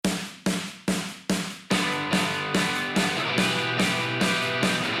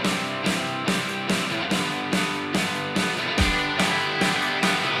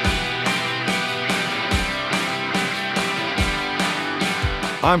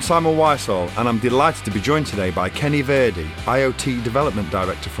I'm Simon Weissall, and I'm delighted to be joined today by Kenny Verdi, IoT Development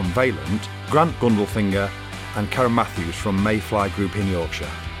Director from Valent, Grant Gundelfinger, and Karen Matthews from Mayfly Group in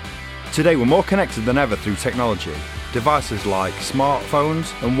Yorkshire. Today we're more connected than ever through technology. Devices like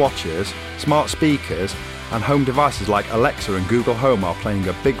smartphones and watches, smart speakers, and home devices like Alexa and Google Home are playing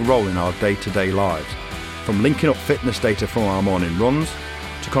a big role in our day-to-day lives. From linking up fitness data from our morning runs,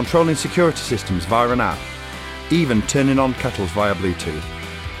 to controlling security systems via an app, even turning on kettles via Bluetooth.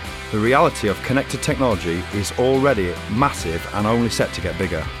 The reality of connected technology is already massive and only set to get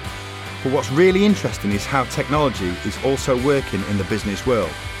bigger. But what's really interesting is how technology is also working in the business world.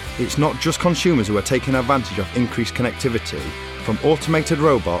 It's not just consumers who are taking advantage of increased connectivity, from automated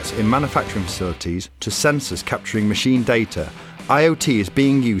robots in manufacturing facilities to sensors capturing machine data. IoT is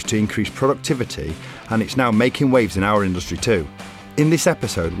being used to increase productivity, and it's now making waves in our industry too. In this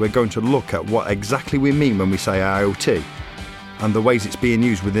episode, we're going to look at what exactly we mean when we say IoT, and the ways it's being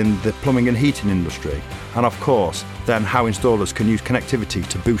used within the plumbing and heating industry, and of course, then how installers can use connectivity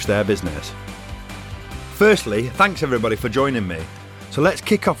to boost their business. Firstly, thanks everybody for joining me. So let's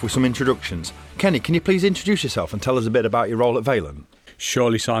kick off with some introductions. Kenny, can you please introduce yourself and tell us a bit about your role at Valent?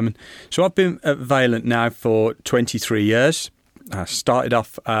 Surely, Simon. So I've been at Valent now for 23 years. I started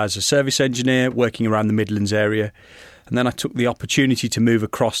off as a service engineer working around the Midlands area. And then I took the opportunity to move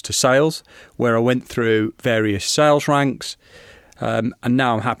across to sales, where I went through various sales ranks. And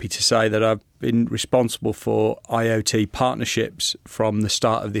now I'm happy to say that I've been responsible for IoT partnerships from the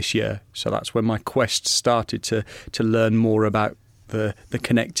start of this year. So that's when my quest started to learn more about the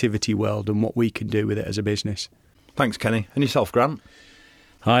connectivity world and what we can do with it as a business. Thanks, Kenny. And yourself, Grant?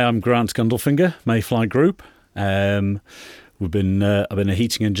 Hi, I'm Grant Gundelfinger, Mayfly Group. I've been a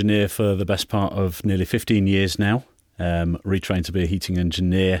heating engineer for the best part of nearly 15 years now. Retrained to be a heating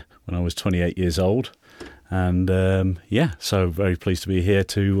engineer when I was 28 years old. And so very pleased to be here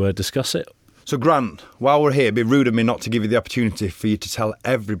to discuss it. So Grant, while we're here, it'd be rude of me not to give you the opportunity for you to tell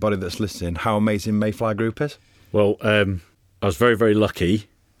everybody that's listening how amazing Mayfly Group is. Well, I was very, very lucky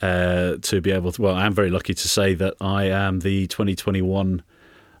to be able to... Well, I am very lucky to say that I am the 2021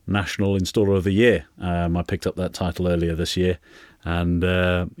 National Installer of the Year. I picked up that title earlier this year. And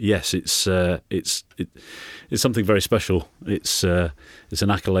yes, it's something very special. It's an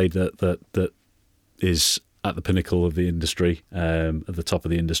accolade that is at the pinnacle of the industry, at the top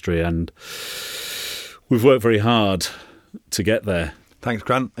of the industry, and we've worked very hard to get there. Thanks,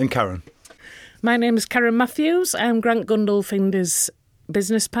 Grant. And Karen? My name is Karen Matthews. I'm Grant Gundelfinger's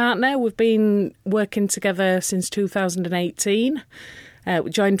business partner. We've been working together since 2018. We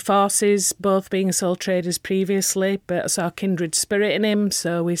joined forces, both being sole traders previously, but I saw kindred spirit in him,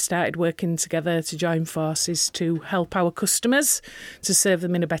 so we started working together to join forces to help our customers to serve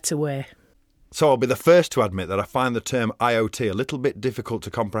them in a better way. So I'll be the first to admit that I find the term IoT a little bit difficult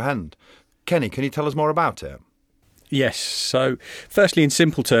to comprehend. Kenny, can you tell us more about it? Yes. So firstly, in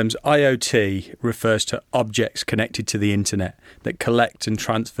simple terms, IoT refers to objects connected to the internet that collect and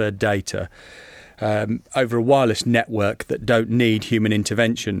transfer data over a wireless network that don't need human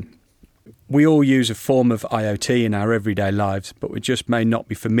intervention. We all use a form of IoT in our everyday lives, but we just may not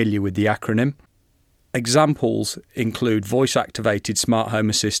be familiar with the acronym. Examples include voice-activated smart home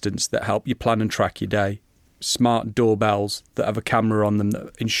assistants that help you plan and track your day, smart doorbells that have a camera on them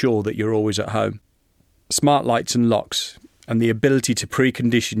that ensure that you're always at home, smart lights and locks, and the ability to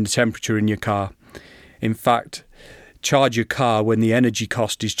precondition the temperature in your car. In fact, charge your car when the energy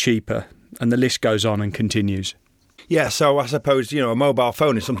cost is cheaper, and the list goes on and continues. Yeah, so I suppose, a mobile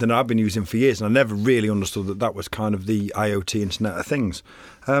phone is something that I've been using for years, and I never really understood that was kind of the IoT Internet of Things.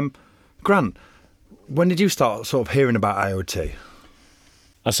 Grant, when did you start sort of hearing about IoT?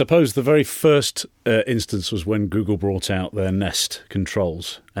 I suppose the very first instance was when Google brought out their Nest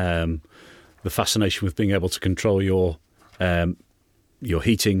controls. The fascination with being able to control your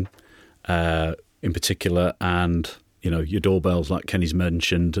heating in particular, and your doorbells like Kenny's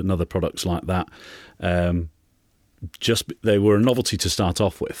mentioned, and other products like that. They were a novelty to start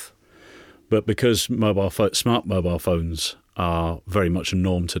off with, but because smart mobile phones are very much a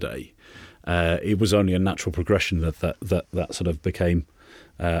norm today, it was only a natural progression that sort of became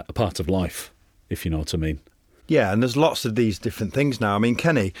a part of life, if you know what I mean. Yeah, and there's lots of these different things now. I mean,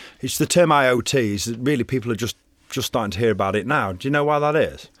 Kenny, it's the term IoT is really people are just starting to hear about it now. Do you know why that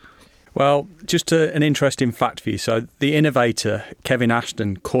is? Well, just an interesting fact for you. So the innovator, Kevin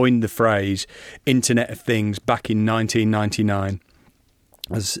Ashton, coined the phrase Internet of Things back in 1999.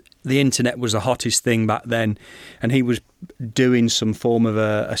 as the internet was the hottest thing back then, and he was doing some form of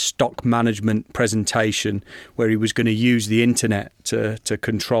a stock management presentation where he was going to use the internet to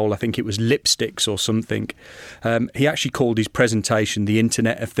control, I think it was lipsticks or something. He actually called his presentation the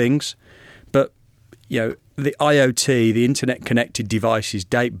Internet of Things. But, the IoT, the internet connected devices,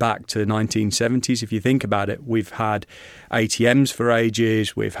 date back to the 1970s. If you think about it, we've had ATMs for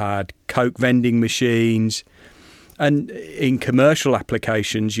ages, we've had Coke vending machines. And in commercial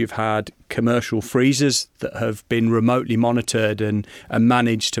applications, you've had commercial freezers that have been remotely monitored and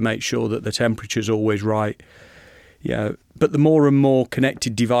managed to make sure that the temperature's always right. But the more and more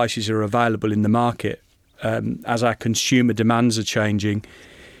connected devices are available in the market, as our consumer demands are changing,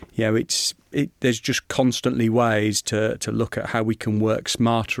 there's just constantly ways to look at how we can work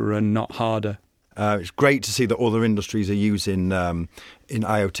smarter and not harder. It's great to see that other industries are using in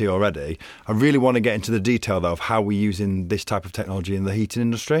IoT already. I really want to get into the detail, though, of how we're using this type of technology in the heating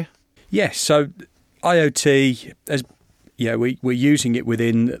industry. Yes, so IoT, we're using it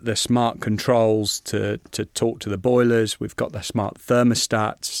within the smart controls to talk to the boilers. We've got the smart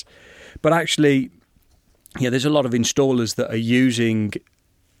thermostats. But actually, there's a lot of installers that are using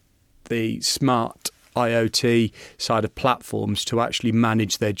the smart IoT side of platforms to actually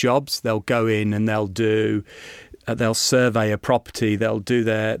manage their jobs. They'll go in and they'll survey a property, they'll do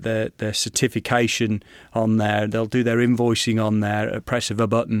their certification on there, they'll do their invoicing on there at a press of a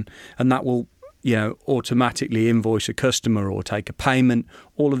button, and that will automatically invoice a customer or take a payment.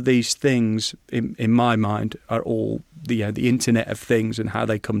 All of these things, in my mind, are all the Internet of Things and how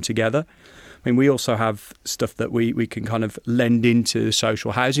they come together. I mean, we also have stuff that we can kind of lend into the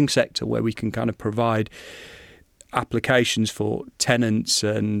social housing sector, where we can kind of provide applications for tenants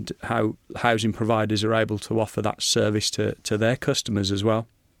and how housing providers are able to offer that service to their customers as well.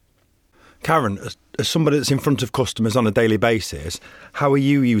 Karen, as somebody that's in front of customers on a daily basis, how are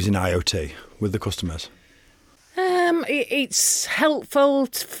you using IoT with the customers? It's helpful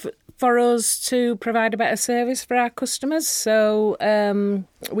for us to provide a better service for our customers. So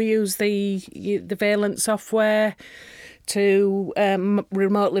we use the Valent software to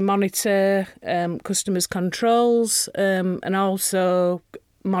remotely monitor customers' controls and also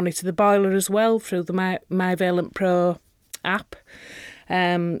monitor the boiler as well through the My Valent Pro app.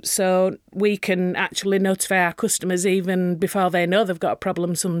 So we can actually notify our customers even before they know they've got a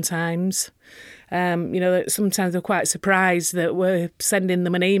problem sometimes. Sometimes they're quite surprised that we're sending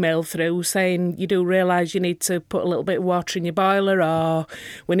them an email through saying, you do realise you need to put a little bit of water in your boiler, or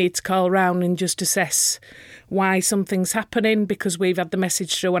we need to call round and just assess why something's happening, because we've had the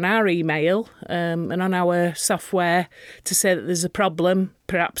message through on our email and on our software to say that there's a problem,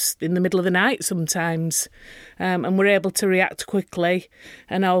 perhaps in the middle of the night sometimes. And we're able to react quickly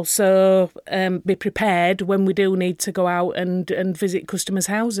and also be prepared when we do need to go out and visit customers'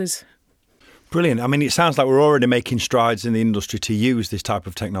 houses. Brilliant. I mean, it sounds like we're already making strides in the industry to use this type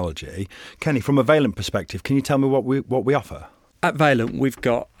of technology. Kenny, from a Valent perspective, can you tell me what we offer? At Valent, we've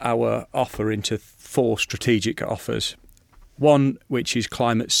got our offer into 4 strategic offers. One, which is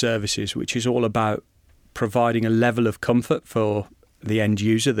climate services, which is all about providing a level of comfort for the end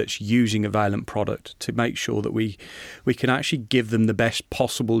user that's using a Valent product to make sure that we can actually give them the best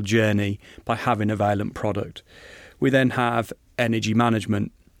possible journey by having a Valent product. We then have energy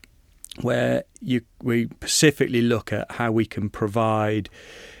management, where we specifically look at how we can provide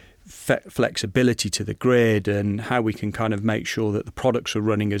flexibility to the grid and how we can kind of make sure that the products are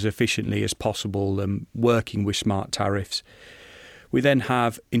running as efficiently as possible and working with smart tariffs. We then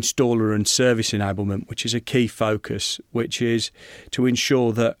have installer and service enablement, which is a key focus, which is to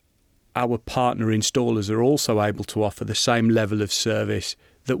ensure that our partner installers are also able to offer the same level of service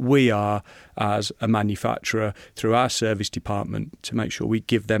that we are as a manufacturer through our service department, to make sure we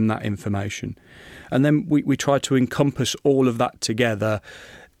give them that information. And then we try to encompass all of that together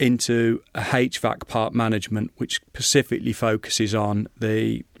into a HVAC part management, which specifically focuses on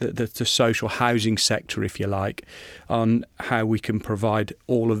the social housing sector, if you like, on how we can provide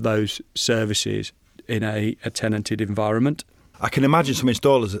all of those services in a tenanted environment. I can imagine some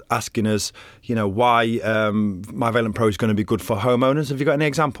installers asking us, why My Valent Pro is going to be good for homeowners. Have you got any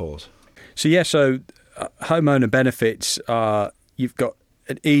examples? So homeowner benefits are, you've got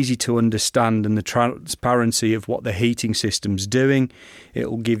an easy to understand and the transparency of what the heating system's doing.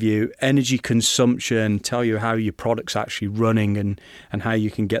 It will give you energy consumption, tell you how your product's actually running and how you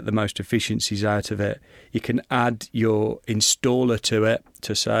can get the most efficiencies out of it. You can add your installer to it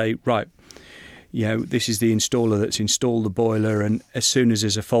to say, right, this is the installer that's installed the boiler, and as soon as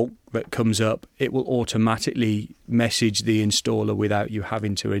there's a fault that comes up, it will automatically message the installer without you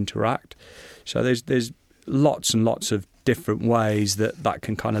having to interact. So there's lots and lots of different ways that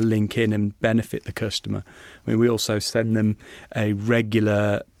can kind of link in and benefit the customer. I mean, we also send them a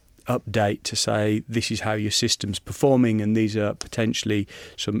regular update to say this is how your system's performing, and these are potentially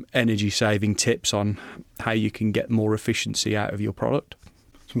some energy saving tips on how you can get more efficiency out of your product.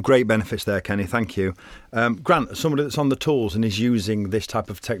 Some great benefits there, Kenny. Thank you. Grant, as somebody that's on the tools and is using this type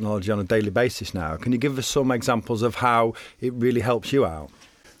of technology on a daily basis now, can you give us some examples of how it really helps you out?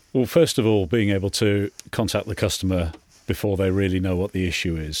 Well, first of all, being able to contact the customer before they really know what the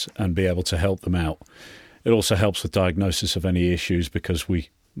issue is and be able to help them out. It also helps with diagnosis of any issues because we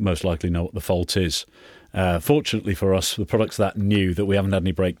most likely know what the fault is. Fortunately for us, the product's that new that we haven't had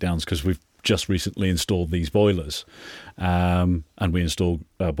any breakdowns because we've just recently installed these boilers, and we install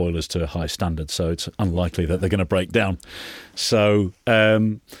boilers to a high standard, so it's unlikely that they're going to break down. So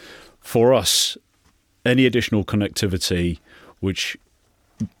for us, any additional connectivity which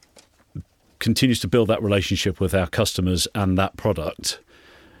continues to build that relationship with our customers and that product,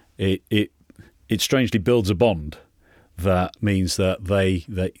 it strangely builds a bond. That means that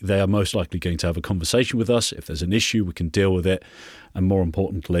they are most likely going to have a conversation with us. If there's an issue, we can deal with it. And more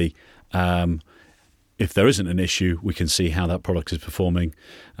importantly, if there isn't an issue, we can see how that product is performing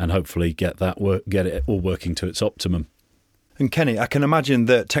and hopefully get it all working to its optimum. And Kenny, I can imagine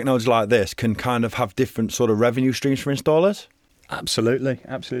that technology like this can kind of have different sort of revenue streams for installers? Absolutely.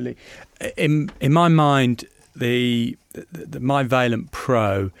 In my mind, the MyValent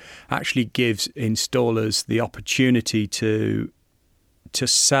Pro actually gives installers the opportunity to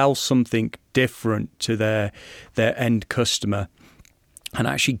sell something different to their end customer and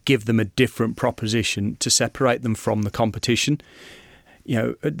actually give them a different proposition to separate them from the competition. You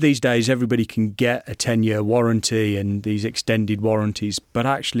know, these days everybody can get a 10-year warranty and these extended warranties, but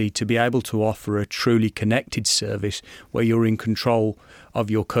actually to be able to offer a truly connected service where you're in control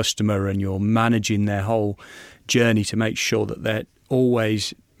of your customer and you're managing their whole journey to make sure that they're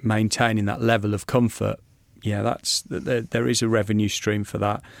always maintaining that level of comfort, there is a revenue stream for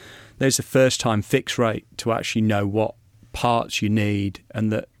that. There's a first-time fix rate to actually know what parts you need,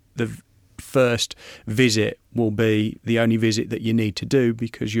 and that the first visit will be the only visit that you need to do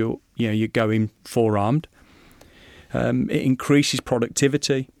because you're going forearmed. It increases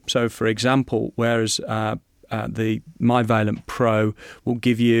productivity. So, for example, whereas the MyValent Pro will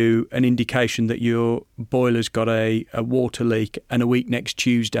give you an indication that your boiler's got a water leak, and a week next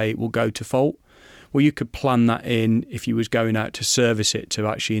Tuesday it will go to fault. Well, you could plan that in if you was going out to service it to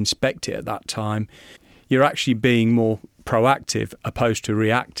actually inspect it at that time. You're actually being more proactive opposed to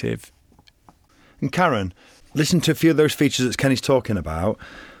reactive. And Karen, listen to a few of those features that Kenny's talking about.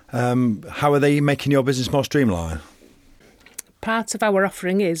 How are they making your business more streamlined? Part of our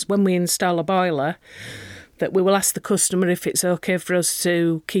offering is when we install a boiler that we will ask the customer if it's okay for us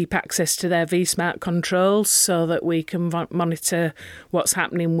to keep access to their vSmart controls so that we can monitor what's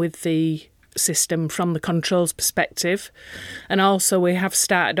happening with the system from the controls perspective. And also we have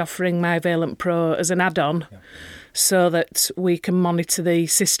started offering MyValent Pro as an add-on so that we can monitor the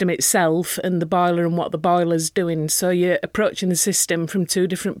system itself and the boiler and what the boiler's doing. So you're approaching the system from two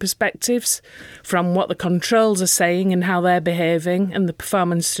different perspectives, from what the controls are saying and how they're behaving and the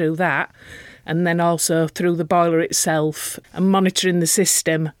performance through that, and then also through the boiler itself and monitoring the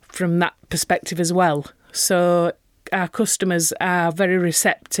system from that perspective as well. So our customers are very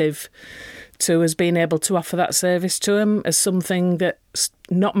receptive to us being able to offer that service to them as something that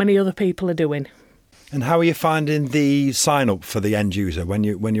not many other people are doing. And how are you finding the sign up for the end user when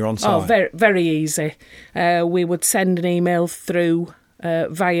you're on site? Oh, very, very easy. We would send an email through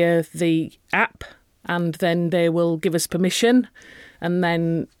via the app, and then they will give us permission, and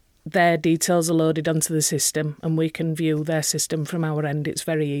then their details are loaded onto the system, and we can view their system from our end. It's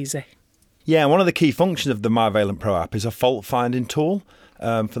very easy. Yeah, one of the key functions of the MyValent Pro app is a fault finding tool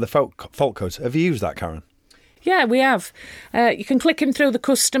for the fault codes. Have you used that, Karen? Yeah, we have. You can click in through the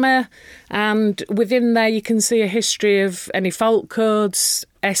customer, and within there you can see a history of any fault codes,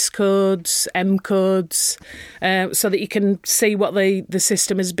 S codes, M codes, so that you can see what the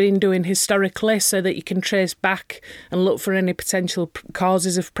system has been doing historically, so that you can trace back and look for any potential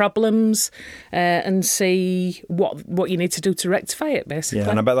causes of problems and see what you need to do to rectify it, basically.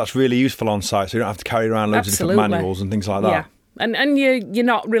 Yeah, and I bet that's really useful on site, so you don't have to carry around loads of different manuals and things like that. Yeah. And you're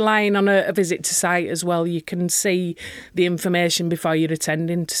not relying on a visit to site as well. You can see the information before you're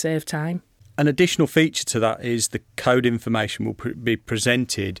attending to save time. An additional feature to that is the code information will be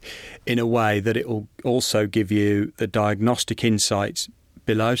presented in a way that it will also give you the diagnostic insights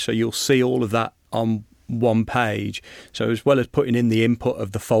below. So you'll see all of that on one page. So as well as putting in the input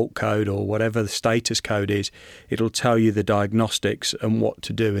of the fault code or whatever the status code is, it'll tell you the diagnostics and what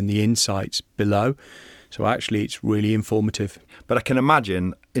to do and the insights below. So actually, it's really informative. But I can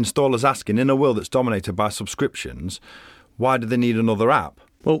imagine installers asking, in a world that's dominated by subscriptions, why do they need another app?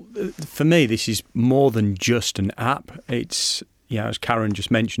 Well, for me, this is more than just an app. It's, as Karen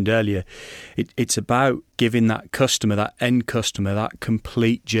just mentioned earlier, it's about giving that customer, that end customer, that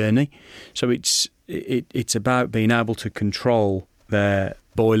complete journey. So it's about being able to control their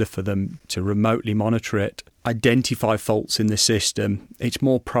boiler for them, to remotely monitor it, identify faults in the system. It's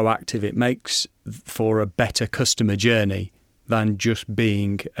more proactive. It makes for a better customer journey than just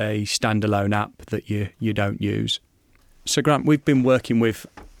being a standalone app that you don't use. So Grant, we've been working with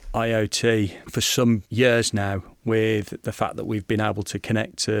IoT for some years now, with the fact that we've been able to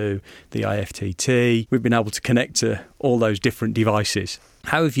connect to the IFTT, we've been able to connect to all those different devices.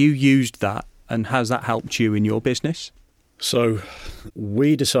 How have you used that, and how's that helped you in your business? So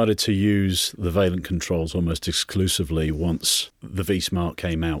we decided to use the Vaillant controls almost exclusively once the V-Smart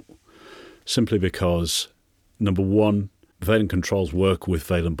came out, simply because, number one, Vaillant controls work with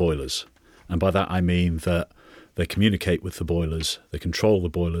Vaillant boilers. And by that I mean that they communicate with the boilers, they control the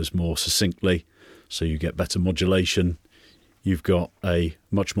boilers more succinctly, so you get better modulation. You've got a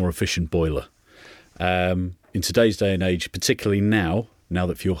much more efficient boiler. In today's day and age, particularly now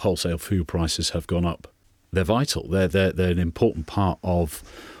that wholesale fuel prices have gone up, they're vital. They're an important part of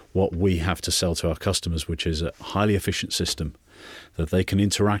what we have to sell to our customers, which is a highly efficient system that they can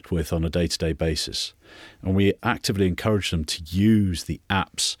interact with on a day-to-day basis. And we actively encourage them to use the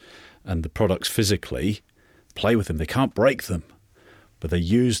apps and the products physically, play with them. They can't break them, but they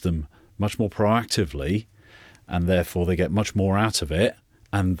use them much more proactively, and therefore they get much more out of it,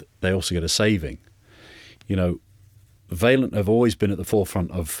 and they also get a saving. Vaillant have always been at the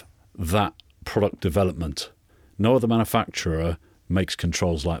forefront of that product development. No other manufacturer makes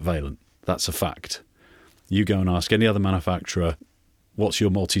controls like Vaillant. That's a fact. You go and ask any other manufacturer, what's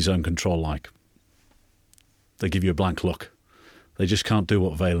your multi-zone control like? They give you a blank look. They just can't do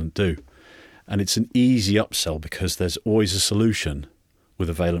what Vaillant do. And it's an easy upsell because there's always a solution with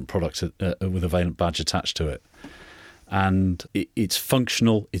a Vaillant product, with a Vaillant badge attached to it. And it's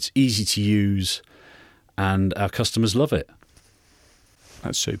functional, it's easy to use, and our customers love it.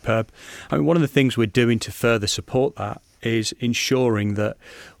 That's superb. I mean, one of the things we're doing to further support that is ensuring that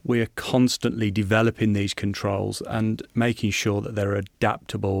we're constantly developing these controls and making sure that they're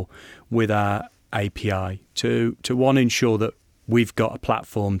adaptable with our API to one, ensure that we've got a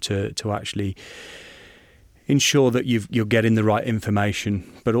platform to actually ensure that you're getting the right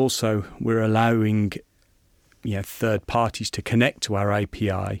information, but also we're allowing third parties to connect to our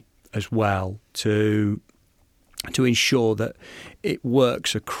API as well to ensure that it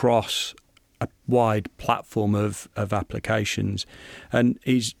works across a wide platform of applications and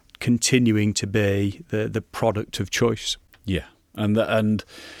is continuing to be the product of choice. Yeah, and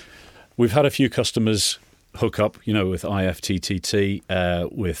we've had a few customers hook up, with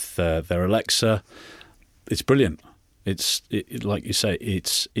IFTTT, with their Alexa. It's brilliant. It's like you say,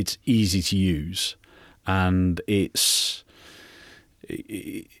 it's easy to use, and it's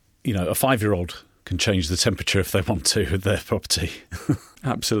a 5-year-old can change the temperature if they want to with their property.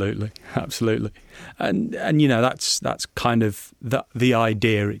 Absolutely, and that's kind of the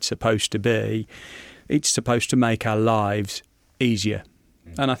idea. It's supposed to be. It's supposed to make our lives easier.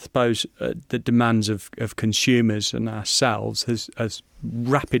 And I suppose the demands of consumers and ourselves has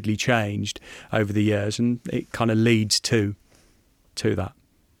rapidly changed over the years, and it kind of leads to that.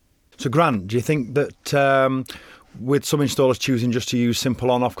 So Grant, do you think that with some installers choosing just to use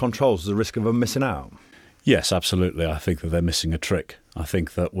simple on-off controls, there's a risk of them missing out? Yes, absolutely. I think that they're missing a trick. I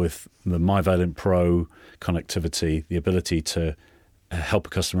think that with the MyVaillant Pro connectivity, the ability to help a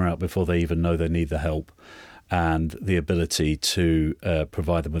customer out before they even know they need the help, and the ability to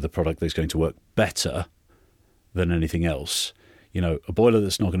provide them with a product that's going to work better than anything else. A boiler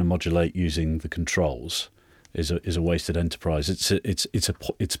that's not going to modulate using the controls is a wasted enterprise.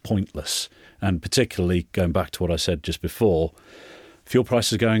 It's pointless. And particularly going back to what I said just before, fuel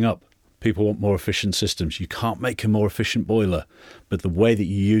prices are going up. People want more efficient systems. You can't make a more efficient boiler, but the way that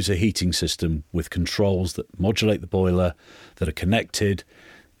you use a heating system with controls that modulate the boiler, that are connected,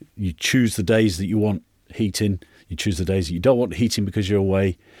 you choose the days that you want heating, you choose the days that you don't want heating because you're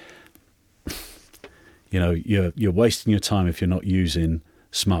away. You're wasting your time if you're not using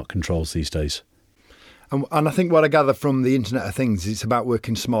smart controls these days. And I think what I gather from the Internet of Things is it's about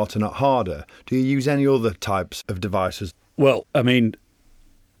working smarter, not harder. Do you use any other types of devices? Well, I mean,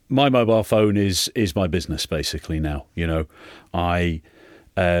 my mobile phone is my business basically now. We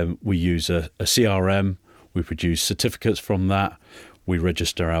use a CRM. We produce certificates from that. We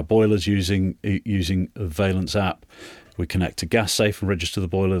register our boilers using Vaillant's app. We connect to GasSafe and register the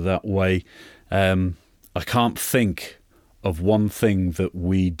boiler that way. I can't think of one thing that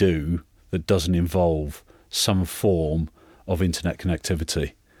we do that doesn't involve some form of internet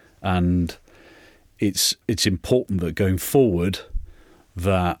connectivity. And it's important that going forward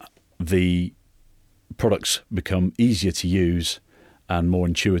that the products become easier to use and more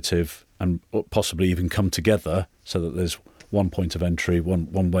intuitive, and possibly even come together so that there's one point of entry,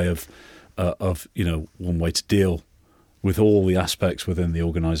 one way of one way to deal with all the aspects within the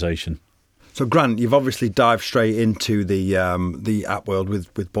organisation. So, Grant, you've obviously dived straight into the app world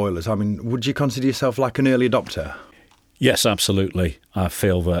with boilers. I mean, would you consider yourself like an early adopter? Yes, absolutely. I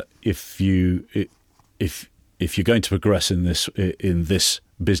feel that if you're going to progress in this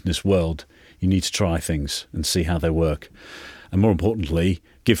business world, you need to try things and see how they work, and more importantly,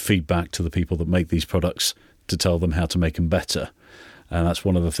 give feedback to the people that make these products to tell them how to make them better. And that's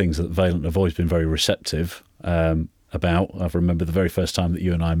one of the things that Valent have always been very receptive about. I remember the very first time that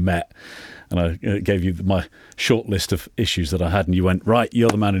you and I met, and I gave you my short list of issues that I had, and you went, right, you're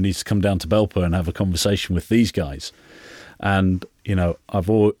the man who needs to come down to Belper and have a conversation with these guys. And,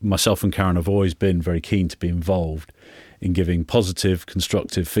 myself and Karen have always been very keen to be involved in giving positive,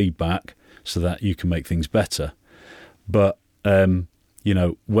 constructive feedback so that you can make things better. But,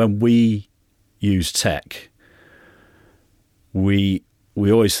 when we use tech, we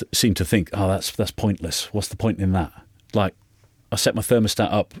always seem to think, oh, that's pointless. What's the point in that? Like, I set my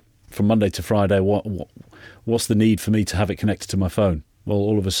thermostat up from Monday to Friday. What's the need for me to have it connected to my phone? Well,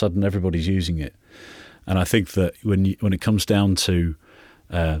 all of a sudden, everybody's using it. And I think that when it comes down to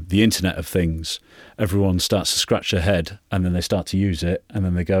the Internet of Things, everyone starts to scratch their head, and then they start to use it, and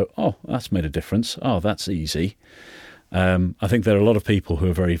then they go, oh, that's made a difference. Oh, that's easy. I think there are a lot of people who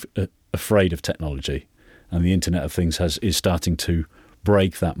are very afraid of technology, and the Internet of Things is starting to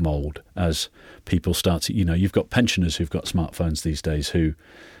break that mould as people start to, you've got pensioners who've got smartphones these days who,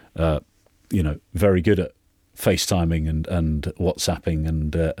 very good at FaceTiming and WhatsApping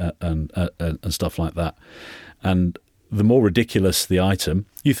and stuff like that. And the more ridiculous the item,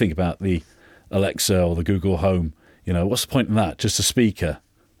 you think about the Alexa or the Google Home, what's the point in that? Just a speaker.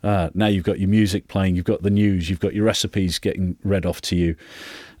 Now you've got your music playing, you've got the news, you've got your recipes getting read off to you.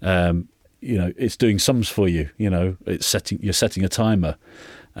 It's doing sums for you. You're setting a timer,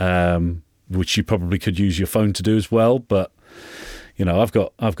 which you probably could use your phone to do as well. But I've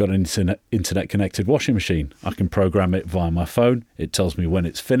got an internet connected washing machine. I can program it via my phone. It tells me when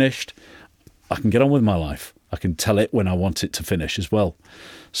it's finished. I can get on with my life. I can tell it when I want it to finish as well.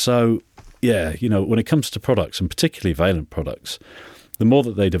 So yeah, when it comes to products, and particularly Valent products, the more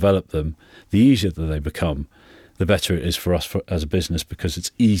that they develop them, the easier that they become, the better it is for us as a business, because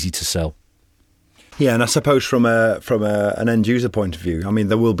it's easy to sell. Yeah, and I suppose from an end user point of view, I mean,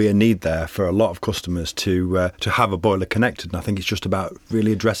 there will be a need there for a lot of customers to have a boiler connected, and I think it's just about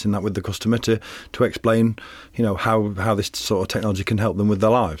really addressing that with the customer to explain, how this sort of technology can help them with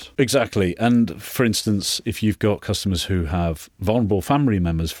their lives. Exactly, and for instance, if you've got customers who have vulnerable family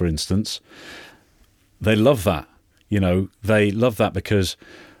members, for instance, they love that. They love that because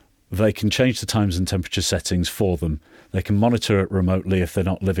they can change the times and temperature settings for them. They can monitor it remotely if they're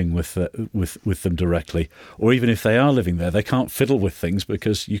not living with them directly, or even if they are living there, they can't fiddle with things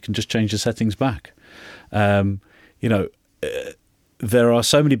because you can just change the settings back. There are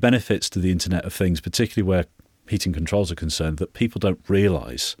so many benefits to the Internet of Things, particularly where heating controls are concerned, that people don't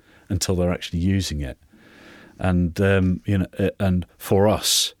realise until they're actually using it. And and for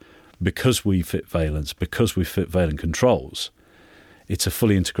us, because we fit Valent, because we fit Valent controls, it's a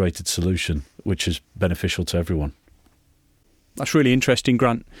fully integrated solution, which is beneficial to everyone. That's really interesting,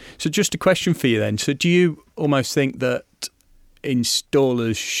 Grant. So just a question for you then. So do you almost think that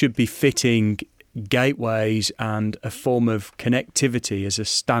installers should be fitting gateways and a form of connectivity as a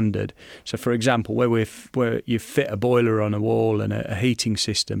standard? So for example, where you fit a boiler on a wall and a heating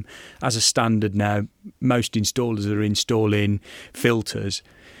system as a standard now, most installers are installing filters.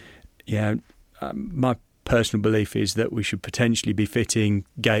 My personal belief is that we should potentially be fitting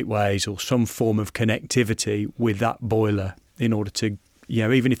gateways or some form of connectivity with that boiler in order to,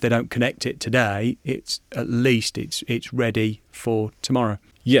 even if they don't connect it today, it's at least it's ready for tomorrow.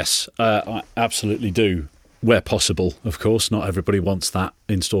 Yes, I absolutely do. Where possible, of course. Not everybody wants that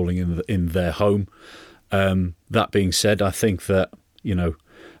installing in their home. That being said, I think that,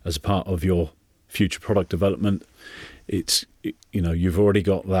 as a part of your future product development, you've already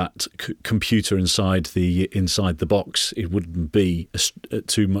got that computer inside the box. It wouldn't be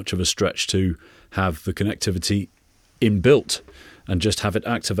too much of a stretch to have the connectivity inbuilt and just have it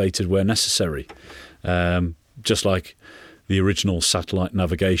activated where necessary. Just like the original satellite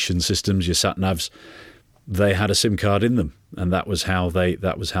navigation systems, your sat-navs, they had a SIM card in them, and that was how they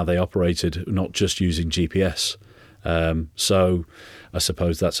operated, not just using GPS. So I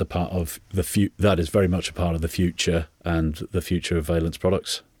suppose that's a part of that is very much a part of the future and the future of Valent's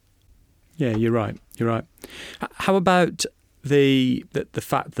products. Yeah, you're right. How about the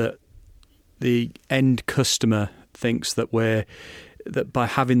fact that the end customer thinks that by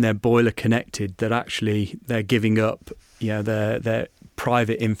having their boiler connected, that actually they're giving up, their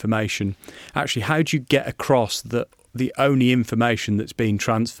private information. Actually, how do you get across that the only information that's being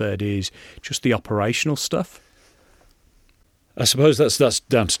transferred is just the operational stuff? I suppose that's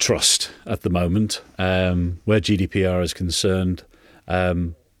down to trust at the moment. Where GDPR is concerned,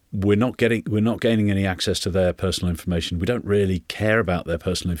 we're not gaining any access to their personal information. We don't really care about their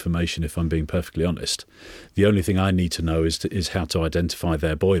personal information, if I'm being perfectly honest. The only thing I need to know is how to identify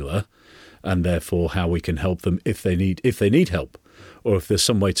their boiler, and therefore how we can help them if they need help, or if there's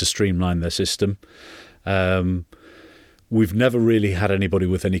some way to streamline their system. We've never really had anybody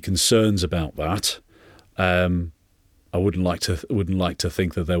with any concerns about that. I wouldn't like to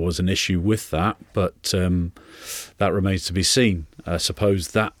think that there was an issue with that, but that remains to be seen. I suppose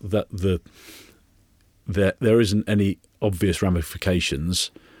that there isn't any obvious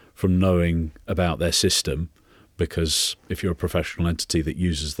ramifications from knowing about their system, because if you're a professional entity that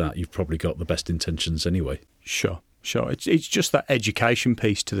uses that, you've probably got the best intentions anyway. Sure. It's just that education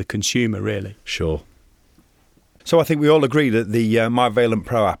piece to the consumer, really. Sure. So I think we all agree that the My Valent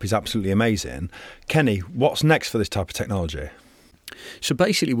Pro app is absolutely amazing. Kenny, what's next for this type of technology? So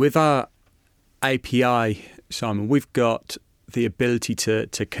basically, with our API, Simon, we've got the ability to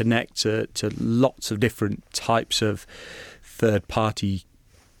connect to lots of different types of third-party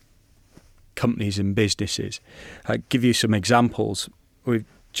companies and businesses. I'll give you some examples. We've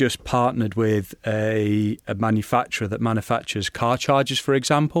just partnered with a manufacturer that manufactures car chargers, for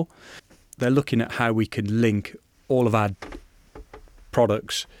example. They're looking at how we can link all of our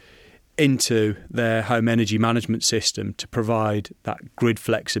products into their home energy management system to provide that grid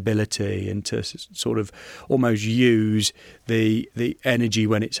flexibility and to sort of almost use the energy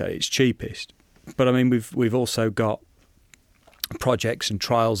when it's at its cheapest. But I mean, we've also got projects and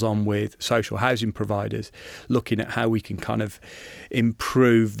trials on with social housing providers, looking at how we can kind of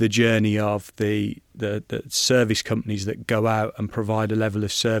improve the journey of the service companies that go out and provide a level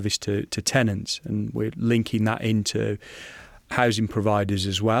of service to tenants, and we're linking that into housing providers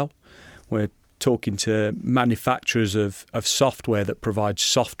as well. We're talking to manufacturers of software that provide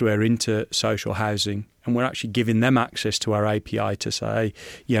software into social housing, and we're actually giving them access to our API to say,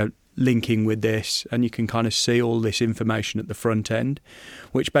 linking with this, and you can kind of see all this information at the front end,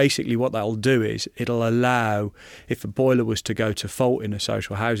 which basically what that'll do is it'll allow, if a boiler was to go to fault in a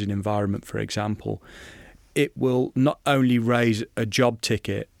social housing environment, for example, it will not only raise a job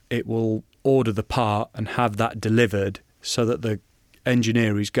ticket, it will order the part and have that delivered so that the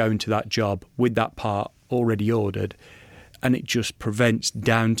engineer is going to that job with that part already ordered, and it just prevents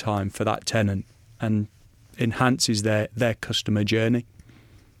downtime for that tenant and enhances their customer journey.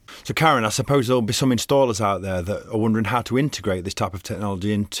 So, Karen, I suppose there'll be some installers out there that are wondering how to integrate this type of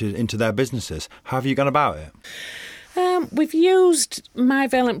technology into their businesses. How have you gone about it? We've used My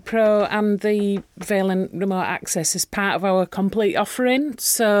Valent Pro and the Valent Remote Access as part of our complete offering.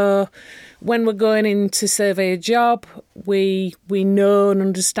 So when we're going in to survey a job, we know and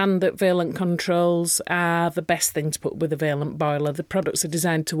understand that Valent controls are the best thing to put with a Valent boiler. The products are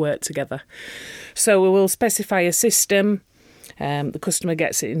designed to work together. So we will specify a system. The customer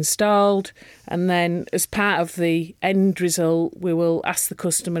gets it installed, and then as part of the end result, we will ask the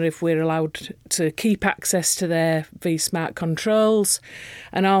customer if we're allowed to keep access to their vSmart controls,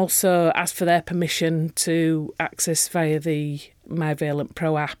 and also ask for their permission to access via the My Valent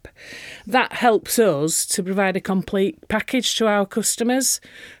Pro app. That helps us to provide a complete package to our customers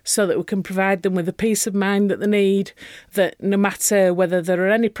so that we can provide them with the peace of mind that they need, that no matter whether there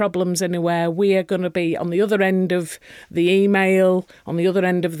are any problems anywhere, we are going to be on the other end of the email, on the other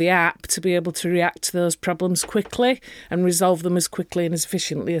end of the app, to be able to react to those problems quickly and resolve them as quickly and as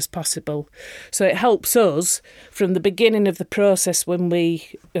efficiently as possible. So it helps us from the beginning of the process when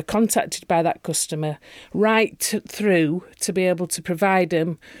we are contacted by that customer right through to be able to provide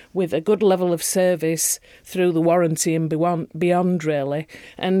them with a good level of service through the warranty and beyond really,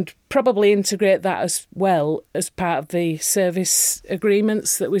 and probably integrate that as well as part of the service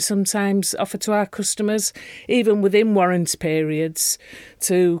agreements that we sometimes offer to our customers, even within warranty periods,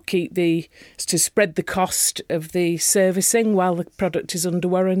 to spread the cost of the servicing while the product is under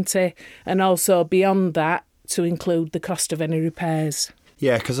warranty, and also beyond that to include the cost of any repairs.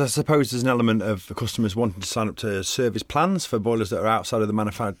 Yeah, because I suppose there's an element of the customers wanting to sign up to service plans for boilers that are outside of the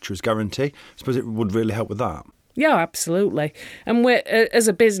manufacturer's guarantee. I suppose it would really help with that. Yeah, absolutely. And as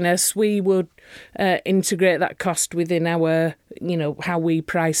a business, we would integrate that cost within our, how we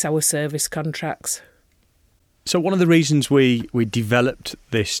price our service contracts. So one of the reasons we developed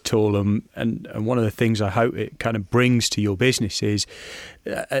this tool and one of the things I hope it kind of brings to your business is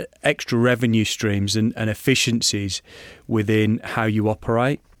extra revenue streams and efficiencies within how you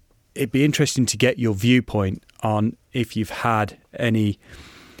operate. It'd be interesting to get your viewpoint on if you've had any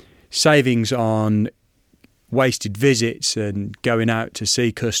savings on wasted visits and going out to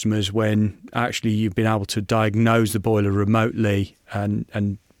see customers when actually you've been able to diagnose the boiler remotely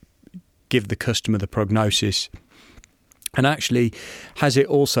and give the customer the prognosis. And actually, has it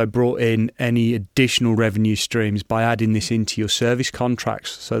also brought in any additional revenue streams by adding this into your service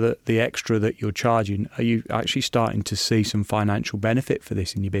contracts so that the extra that you're charging, are you actually starting to see some financial benefit for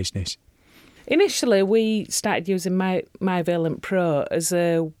this in your business? Initially, we started using MyValent Pro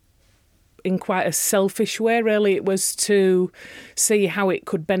in quite a selfish way, really. It was to see how it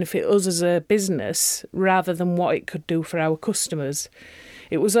could benefit us as a business rather than what it could do for our customers.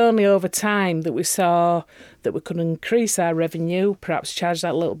 It was only over time that we saw that we could increase our revenue, perhaps charge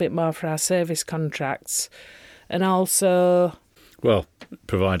that a little bit more for our service contracts, and also... Well,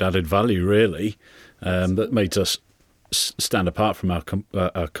 provide added value, really, that made us stand apart from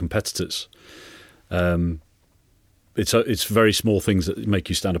our competitors. It's very small things that make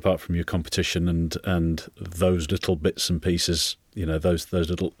you stand apart from your competition, and those little bits and pieces, those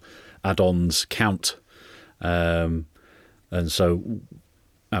little add-ons count, and so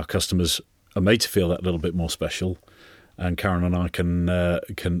our customers are made to feel that little bit more special, and Karen and I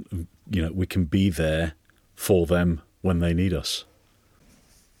we can be there for them when they need us.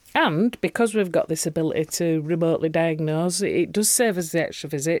 And because we've got this ability to remotely diagnose, it does save us the extra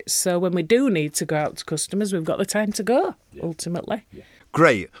visits. So when we do need to go out to customers, we've got the time to go, ultimately. Yeah.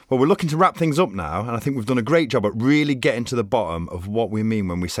 Great. Well, we're looking to wrap things up now, and I think we've done a great job at really getting to the bottom of what we mean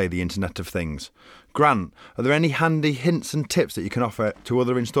when we say the Internet of Things. Grant, are there any handy hints and tips that you can offer to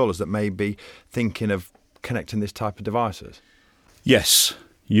other installers that may be thinking of connecting this type of devices? Yes,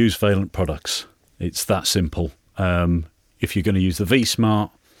 use Valent products. It's that simple. If you're going to use the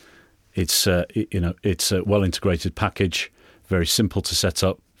vSmart, it's a well integrated package, very simple to set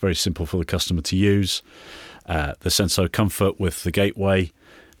up, very simple for the customer to use. The Senso Comfort with the gateway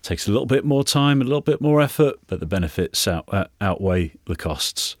takes a little bit more time, a little bit more effort, but the benefits outweigh the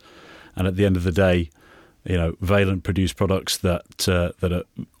costs. And at the end of the day, Valent produce products that are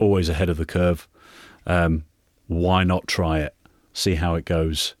always ahead of the curve. Why not try it? See how it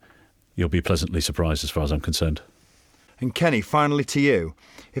goes. You'll be pleasantly surprised as far as I'm concerned. And Kenny, finally to you.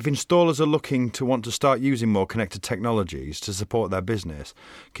 If installers are looking to want to start using more connected technologies to support their business,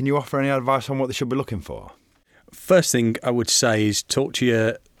 can you offer any advice on what they should be looking for? First thing I would say is talk to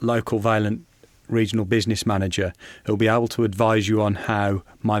your local Valent regional business manager who'll be able to advise you on how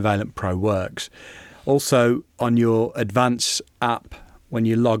MyValent Pro works. Also, on your Advance app, when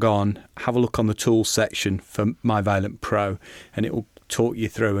you log on, have a look on the tools section for MyValent Pro, and it will talk you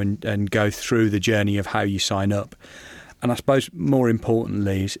through and go through the journey of how you sign up. And I suppose more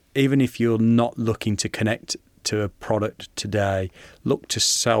importantly is, even if you're not looking to connect to a product today, look to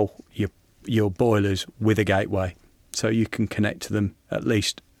sell your boilers with a gateway so you can connect to them at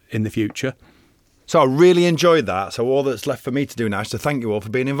least in the future. So I really enjoyed that. So all that's left for me to do now is to thank you all for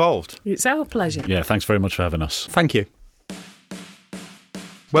being involved. It's our pleasure. Yeah, thanks very much for having us. Thank you.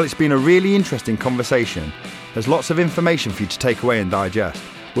 Well, it's been a really interesting conversation. There's lots of information for you to take away and digest.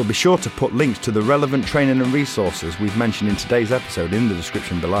 We'll be sure to put links to the relevant training and resources we've mentioned in today's episode in the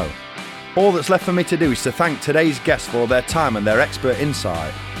description below. All that's left for me to do is to thank today's guests for their time and their expert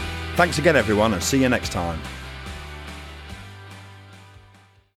insight. Thanks again, everyone, and see you next time.